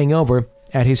staying over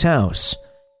at his house.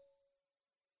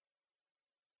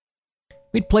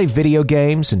 We'd play video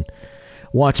games and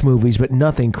watch movies, but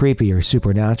nothing creepy or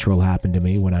supernatural happened to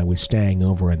me when I was staying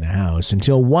over in the house.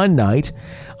 Until one night,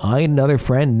 I and another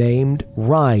friend named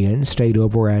Ryan stayed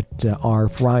over at our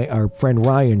friend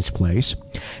Ryan's place.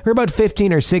 We were about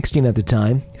 15 or 16 at the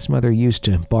time. His mother used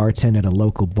to bartend at a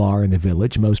local bar in the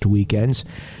village most weekends.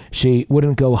 She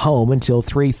wouldn't go home until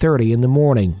 3:30 in the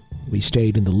morning. We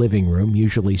stayed in the living room,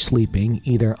 usually sleeping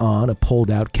either on a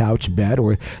pulled-out couch bed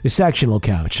or the sectional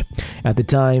couch. At the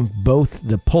time, both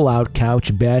the pull-out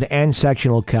couch bed and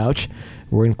sectional couch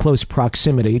were in close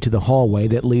proximity to the hallway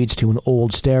that leads to an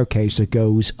old staircase that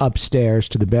goes upstairs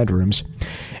to the bedrooms,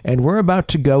 and we're about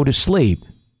to go to sleep.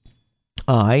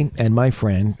 I and my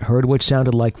friend heard what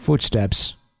sounded like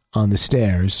footsteps on the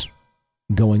stairs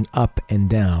going up and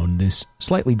down. This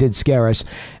slightly did scare us,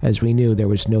 as we knew there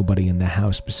was nobody in the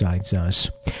house besides us.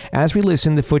 As we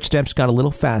listened, the footsteps got a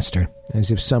little faster, as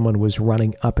if someone was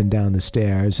running up and down the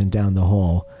stairs and down the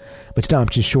hall, but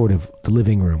stopped just short of the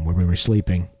living room where we were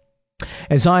sleeping.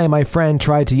 As I and my friend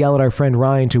tried to yell at our friend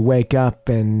Ryan to wake up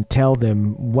and tell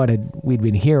them what we'd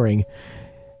been hearing,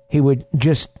 he would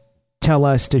just tell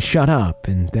us to shut up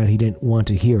and that he didn't want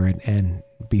to hear it and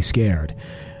be scared.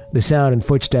 The sound and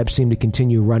footsteps seemed to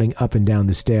continue running up and down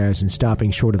the stairs and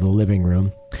stopping short of the living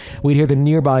room. We'd hear the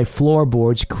nearby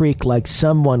floorboards creak like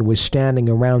someone was standing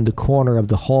around the corner of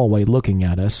the hallway looking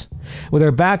at us. With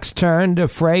our backs turned,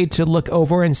 afraid to look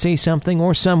over and see something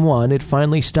or someone, it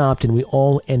finally stopped and we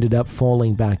all ended up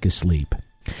falling back asleep.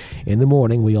 In the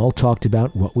morning, we all talked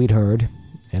about what we'd heard,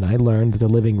 and I learned that the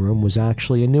living room was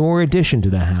actually a newer addition to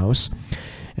the house,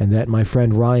 and that my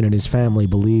friend Ryan and his family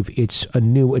believe it's a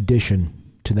new addition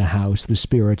to the house. The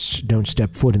spirits don't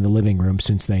step foot in the living room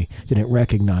since they didn't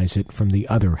recognize it from the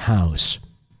other house.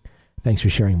 Thanks for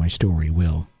sharing my story,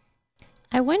 Will.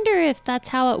 I wonder if that's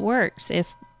how it works,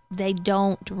 if they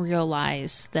don't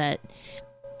realize that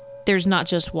there's not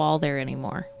just wall there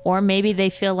anymore. Or maybe they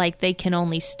feel like they can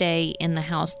only stay in the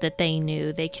house that they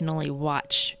knew. They can only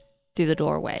watch through the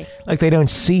doorway. Like they don't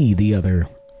see the other.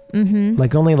 Mm-hmm.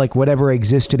 Like only like whatever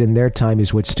existed in their time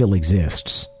is what still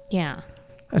exists. Yeah.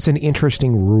 That's an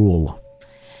interesting rule.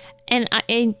 And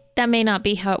that may not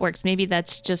be how it works. Maybe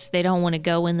that's just they don't want to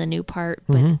go in the new part,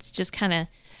 but it's just kind of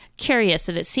curious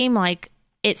that it seemed like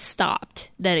it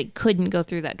stopped, that it couldn't go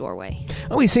through that doorway.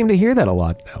 Oh, we seem to hear that a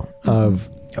lot, though,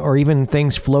 or even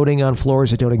things floating on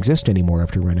floors that don't exist anymore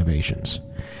after renovations.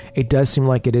 It does seem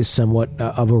like it is somewhat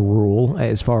of a rule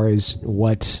as far as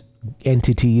what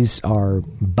entities are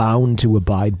bound to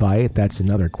abide by it. That's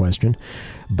another question.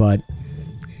 But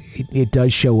it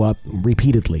does show up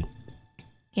repeatedly.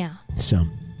 Yeah. So,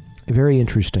 a very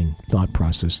interesting thought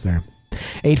process there.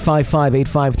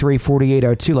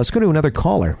 855-853-4802. Let's go to another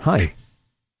caller. Hi.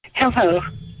 Hello.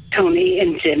 Tony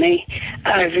and Jenny.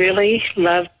 I really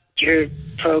loved your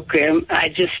program. I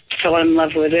just fell in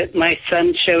love with it. My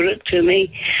son showed it to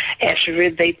me.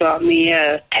 Afterward, they bought me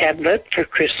a tablet for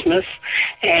Christmas,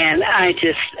 and I'm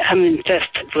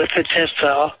infested with it, that's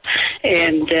all.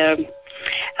 And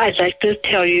I'd like to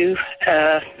tell you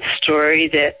a story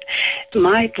that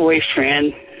my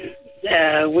boyfriend,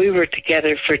 we were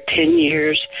together for 10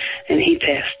 years, and he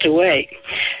passed away.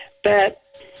 But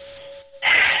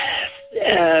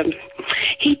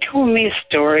he told me a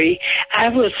story.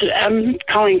 I'm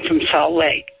calling from Salt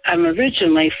Lake. I'm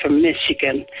originally from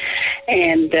Michigan,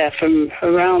 and from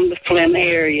around the Flint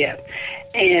area.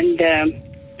 And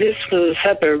this was a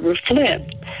suburb of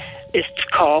Flint. It's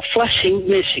called Flushing,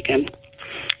 Michigan.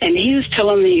 And he was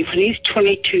telling me when he's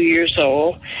 22 years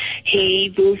old,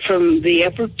 he moved from the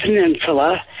Upper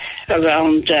Peninsula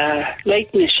around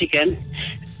Lake Michigan,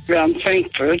 around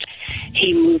Frankfurt.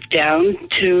 He moved down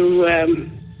to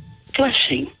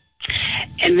Flushing.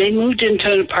 And they moved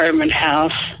into an apartment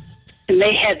house, and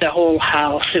they had the whole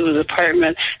house. It was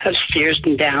apartment upstairs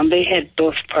and down. They had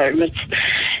both apartments.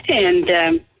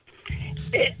 And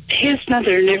his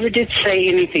mother never did say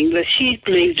anything, but she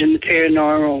believed in the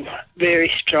paranormal very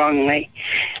strongly.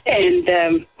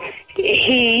 And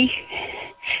he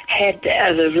had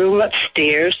the room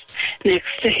upstairs next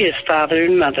to his father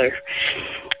and mother.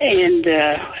 And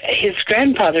his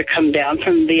grandfather come down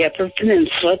from the Upper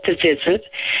Peninsula to visit,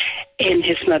 and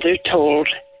his mother told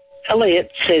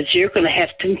Elliot, says, you're going to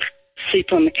have to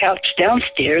sleep on the couch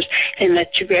downstairs and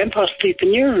let your grandpa sleep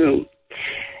in your room.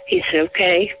 He said,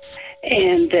 okay.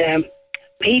 And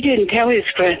he didn't tell his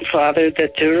grandfather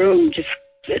that the room just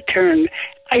turned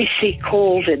icy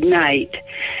cold at night.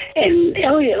 And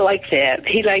Elliot liked that.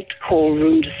 He liked a cold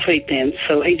room to sleep in,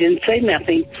 so he didn't say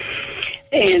nothing.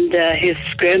 And his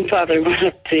grandfather went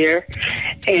up there,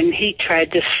 and he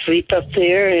tried to sleep up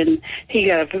there, and he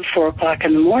got up at 4 o'clock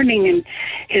in the morning, and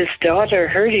his daughter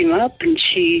heard him up, and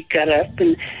she got up.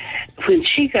 And when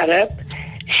she got up,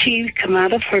 she come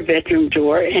out of her bedroom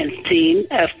door and seen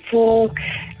a full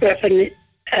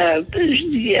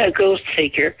a ghost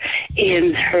figure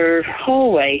in her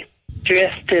hallway,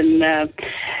 dressed in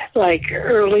like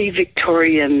early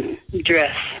Victorian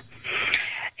dress.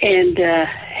 And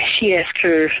she asked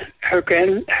her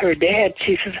dad,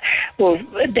 she says, well,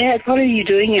 Dad, what are you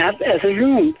doing out of the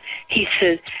room? He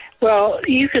said, well,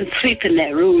 you can sleep in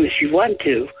that room if you want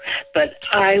to, but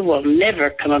I will never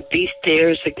come up these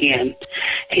stairs again.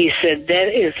 He said, that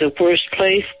is the worst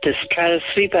place to try to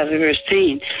sleep I've ever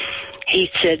seen.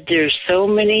 He said, there's so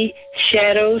many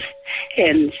shadows,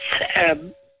 and a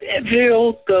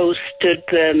real ghost stood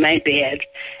by my bed.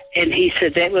 And he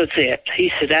said, that was it.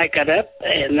 He said, I got up,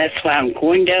 and that's why I'm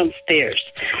going downstairs.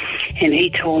 And he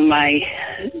told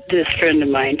this friend of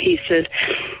mine, he said,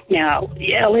 now,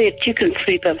 Elliot, you can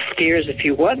sleep upstairs if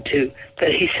you want to,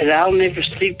 but he said, I'll never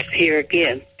sleep here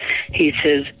again. He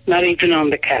says, not even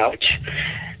on the couch.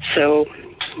 So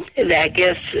I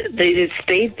guess they just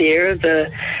stayed there.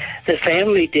 The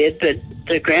family did, but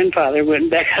the grandfather went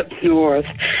back up north,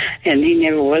 and he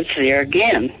never was there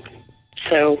again.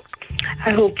 So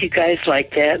I hope you guys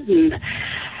like that, and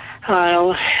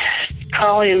I'll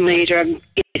call in later. I'm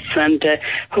getting my son to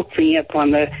hook me up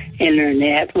on the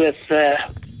internet with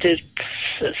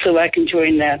so I can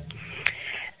join that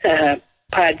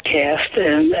podcast.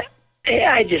 And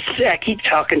I keep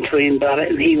talking to him about it,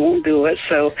 and he won't do it.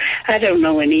 So I don't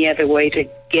know any other way to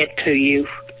get to you.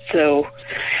 So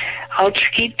I'll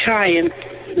keep trying,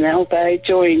 and I hope I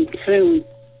join soon.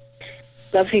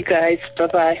 Love you guys.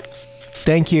 Bye-bye.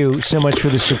 Thank you so much for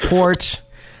the support.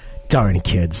 Darn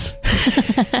kids.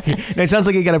 It sounds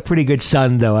like you got a pretty good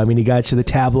son, though. I mean, he got you the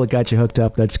tablet, got you hooked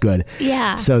up. That's good.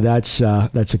 Yeah. So that's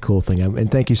a cool thing.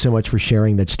 And thank you so much for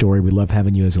sharing that story. We love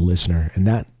having you as a listener. And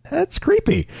that's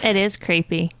creepy. It is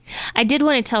creepy. I did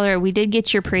want to tell her we did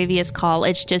get your previous call.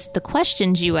 It's just the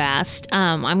questions you asked.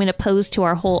 I'm going to pose to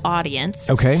our whole audience.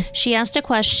 Okay. She asked a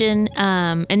question,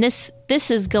 and this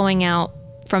is going out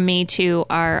from me to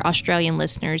our Australian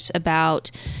listeners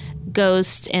about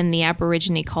ghosts and the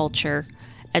Aborigine culture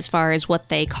as far as what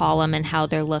they call them and how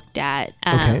they're looked at.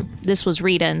 Okay. This was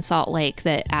Rita in Salt Lake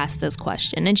that asked this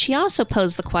question. And she also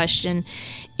posed the question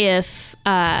if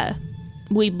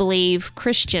we believe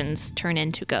Christians turn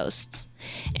into ghosts.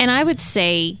 And I would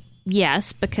say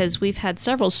yes, because we've had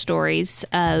several stories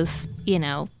of,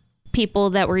 people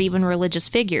that were even religious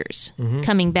figures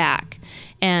coming back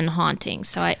and haunting.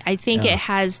 So I think it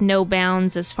has no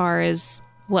bounds as far as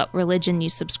what religion you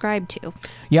subscribe to.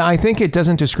 Yeah, I think it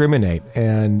doesn't discriminate.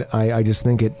 And I just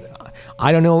think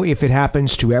I don't know if it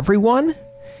happens to everyone.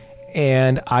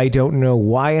 And I don't know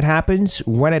why it happens,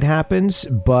 when it happens,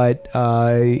 but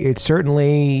it's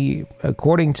certainly,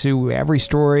 according to every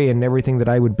story and everything that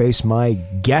I would base my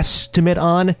guesstimate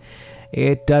on,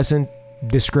 it doesn't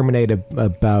discriminate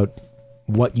about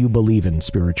what you believe in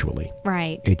spiritually.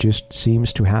 Right. It just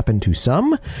seems to happen to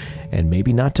some and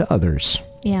maybe not to others.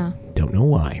 Yeah. Don't know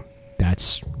why.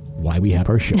 That's why we have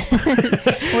our show.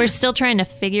 We're still trying to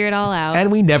figure it all out.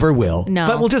 And we never will. No.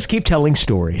 But we'll just keep telling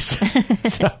stories.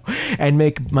 And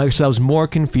make ourselves more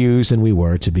confused than we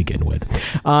were to begin with.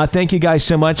 Thank you guys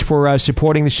so much for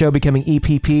supporting the show, becoming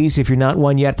EPPs. If you're not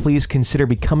one yet, please consider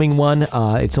becoming one.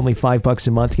 It's only $5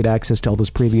 a month. You get access to all those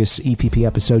previous EPP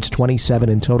episodes, 27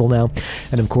 in total now.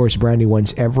 And of course, brand new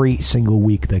ones every single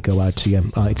week that go out to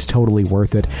you. It's totally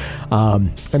worth it.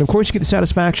 And of course, you get the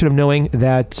satisfaction of knowing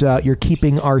that you're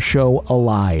keeping our show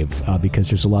alive because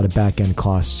there's a lot of back-end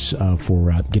costs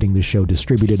for getting the show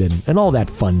distributed and all that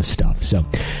fun stuff. So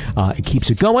it keeps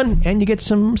it going, and you get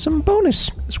some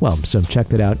bonus as well. So check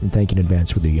that out, and thank you in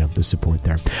advance for the support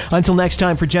there. Until next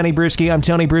time, for Jenny Brewski, I'm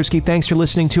Tony Brewski. Thanks for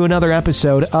listening to another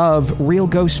episode of Real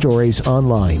Ghost Stories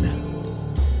Online.